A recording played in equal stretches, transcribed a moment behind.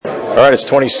All right, it's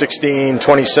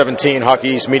 2016-2017 Hockey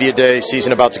East Media Day,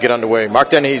 season about to get underway.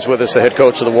 Mark Dennehy's with us, the head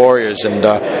coach of the Warriors. And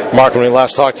Mark, when we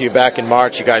last talked to you back in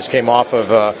March, you guys came off of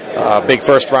a big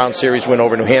first-round series win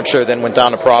over New Hampshire, then went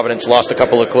down to Providence, lost a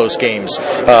couple of close games.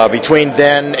 Between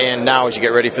then and now, as you get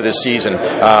ready for this season,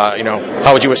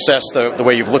 how would you assess the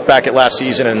way you've looked back at last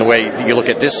season and the way you look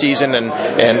at this season,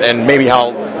 and maybe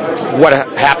what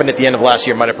happened at the end of last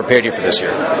year might have prepared you for this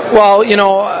year? Well,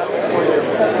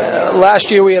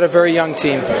 last year we had a very young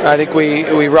team. I think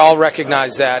we all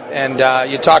recognize that.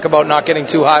 And you talk about not getting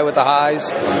too high with the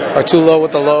highs or too low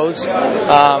with the lows.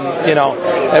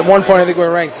 At one point I think we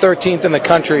were ranked 13th in the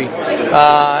country.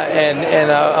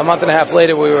 And a month and a half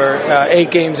later we were 8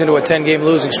 games into a 10-game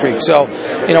losing streak. So,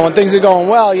 when things are going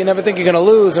well, you never think you're going to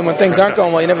lose. And when things aren't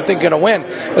going well, you never think you're going to win.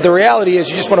 But the reality is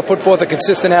you just want to put forth a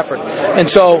consistent effort. And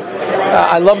so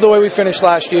I love the way we finished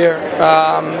last year.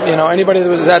 Anybody that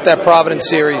was at that Providence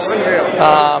series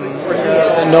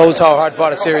knows how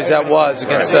hard-fought a series that was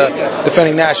against the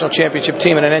defending national championship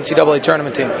team and an NCAA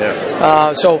tournament team.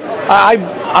 So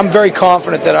I'm very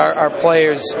confident that our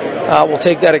players will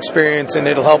take that experience and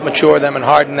it'll help mature them and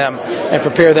harden them and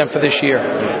prepare them for this year.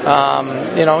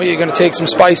 You're going to take some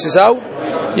spices out.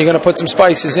 You're going to put some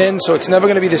spices in, so it's never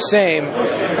going to be the same.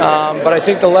 But I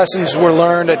think the lessons were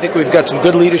learned. I think we've got some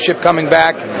good leadership coming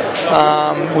back.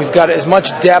 We've got as much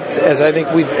depth as I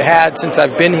think we've had since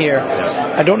I've been here.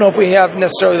 I don't know if we have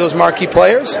necessarily those marquee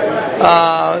players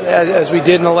as we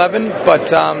did in 11, but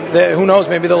who knows,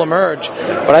 maybe they'll emerge.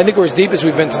 But I think we're as deep as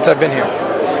we've been since I've been here.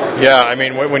 Yeah, I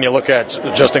mean, when you look at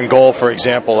just in goal, for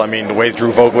example, I mean, the way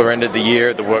Drew Vogler ended the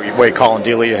year, the way Colin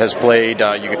Delia has played,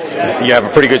 you have a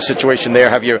pretty good situation there.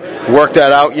 Have you worked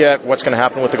that out yet? What's going to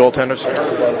happen with the goaltenders?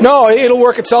 No, it'll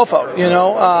work itself out.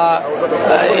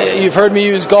 You've heard me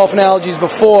use golf analogies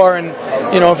before, and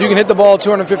if you can hit the ball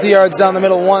 250 yards down the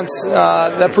middle once,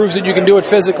 that proves that you can do it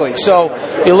physically. So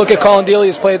you look at Colin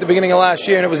Delia's play at the beginning of last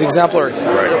year, and it was exemplary.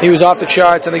 Right. He was off the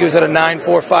charts. I think he was at a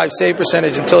 9.45 save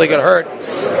percentage until he got hurt.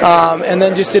 And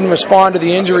then just didn't respond to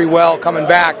the injury well coming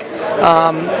back.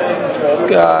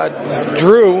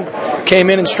 Drew came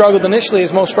in and struggled initially,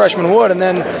 as most freshmen would, and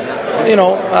then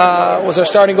was our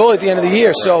starting goalie at the end of the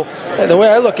year. So the way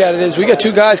I look at it is we got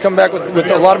 2 guys coming back with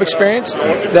a lot of experience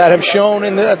that have shown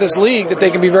at this league that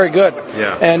they can be very good.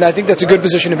 Yeah. And I think that's a good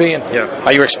position to be in. Yeah.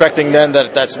 Are you expecting then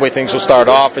that that's the way things will start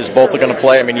off, is both are going to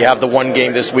play? I mean, you have the one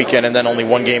game this weekend and then only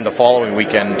one game the following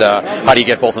weekend. How do you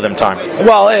get both of them time?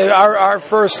 Well, our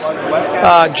first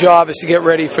job is to get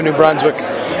ready for New Brunswick.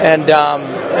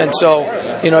 And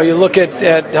so, you look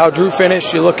at how Drew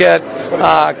finished, you look at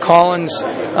Collins,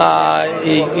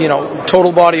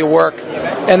 total body of work.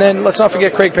 And then let's not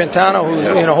forget Craig Pantano,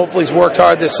 who hopefully has worked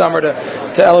hard this summer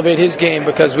to elevate his game,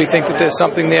 because we think that there's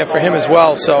something there for him as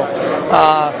well. So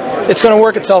it's going to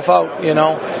work itself out.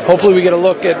 Hopefully we get a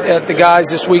look at the guys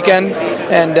this weekend,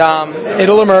 and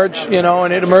it'll emerge.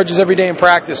 And it emerges every day in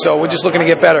practice. So we're just looking to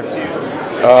get better.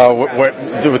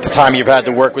 With the time you've had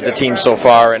to work with the team so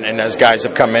far, and as guys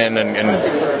have come in and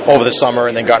over the summer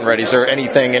and then gotten ready, is there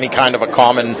any kind of a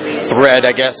common thread,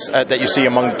 I guess, that you see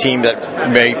among the team that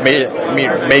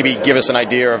maybe give us an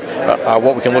idea of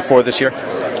what we can look for this year?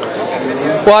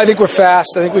 Well, I think we're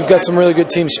fast. I think we've got some really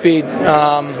good team speed,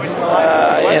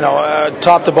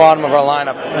 top to bottom of our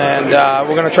lineup, and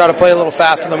we're going to try to play a little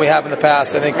faster than we have in the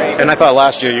past, I think. And I thought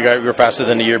last year you were faster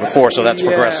than the year before, so that's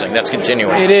progressing. That's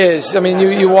continuing. It is. I mean,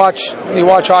 you watch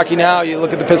hockey now. You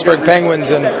look at the Pittsburgh Penguins,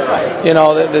 and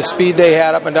the speed they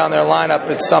had up and down their lineup.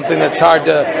 It's something that's hard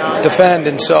to defend,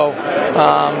 and so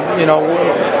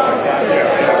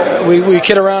we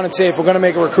kid around and say, if we're going to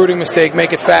make a recruiting mistake,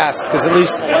 make it fast, because at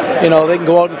least they can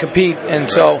go out and compete. And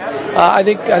so I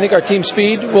think our team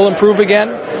speed will improve again,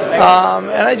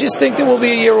 and I just think that we'll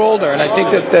be a year older. And I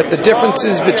think that the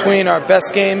differences between our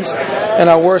best games and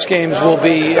our worst games will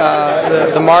be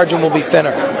the margin will be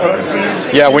thinner.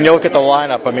 Yeah, when you look at the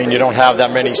lineup, I mean, you don't have that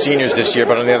many seniors this year,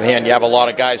 but on the other hand, you have a lot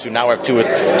of guys who now have 2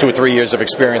 or 3 years of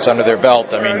experience under their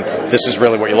belt. I mean, this is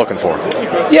really what you're looking for.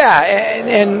 Yeah,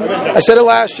 and I said it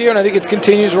last year, and I think it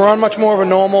continues. We're on much more of a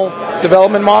normal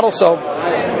development model, so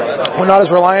we're not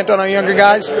as reliant on our younger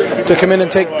guys to come in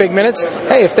and take big minutes.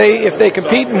 Hey, if they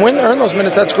compete and earn those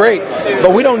minutes, that's great.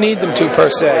 But we don't need them to, per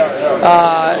se. And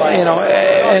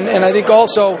I think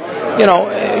also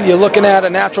you're looking at a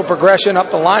natural progression up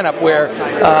the lineup where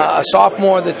a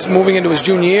sophomore that's moving into his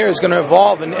junior year is going to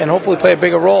evolve and hopefully play a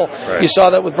bigger role. Right. You saw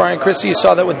that with Brian Christie, you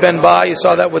saw that with Ben Ba, you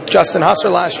saw that with Justin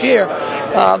Husser last year.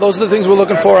 Those are the things we're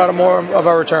looking for out of more of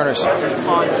our returners.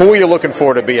 Who are you looking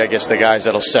for to be, I guess, the guys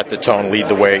that'll set the tone, lead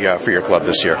the way for your club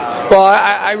this year? Well,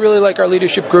 I really like our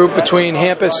leadership group between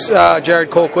Hampus, Jared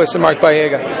Colquist, and Mark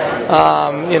Baega.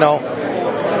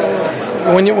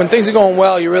 When things are going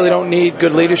well, you really don't need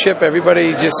good leadership.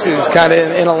 Everybody just is kind of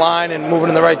in a line and moving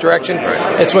in the right direction.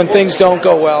 It's when things don't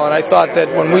go well. And I thought that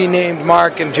when we named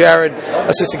Mark and Jared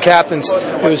assistant captains,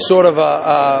 it was sort of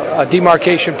a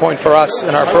demarcation point for us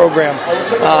in our program.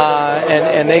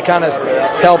 And they kind of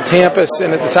helped Hampus,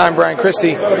 and at the time Brian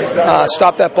Christie,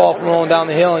 stop that ball from rolling down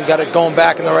the hill and got it going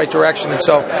back in the right direction. And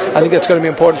so I think that's going to be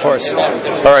important for us.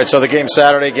 All right, so the game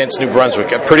Saturday against New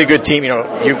Brunswick, a pretty good team.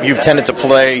 You've tended to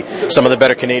play some of the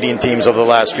better Canadian teams over the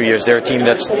last few years. They're a team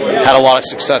that's had a lot of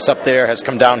success up there, has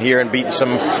come down here and beaten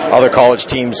some other college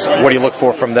teams. What do you look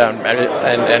for from them?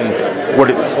 And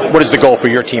what is the goal for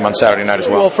your team on Saturday night as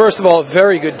well? Well, first of all, a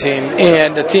very good team,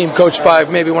 and a team coached by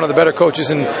maybe one of the better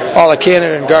coaches in all of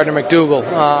Canada, and Gardner McDougall.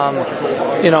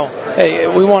 Hey,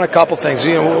 we want a couple things.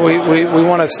 We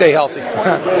want to stay healthy.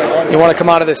 You want to come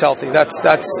out of this healthy. That's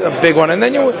a big one. And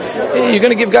then you're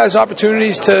going to give guys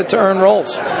opportunities to earn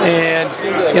roles. And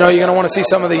you're going to want to see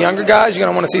some of the younger guys. You're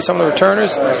going to want to see some of the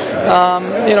returners.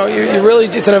 You really,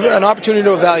 it's an opportunity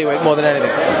to evaluate more than anything.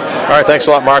 All right, thanks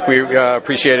a lot, Mark. We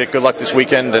appreciate it. Good luck this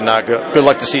weekend, and good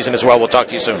luck this season as well. We'll talk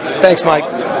to you soon. Thanks, Mike.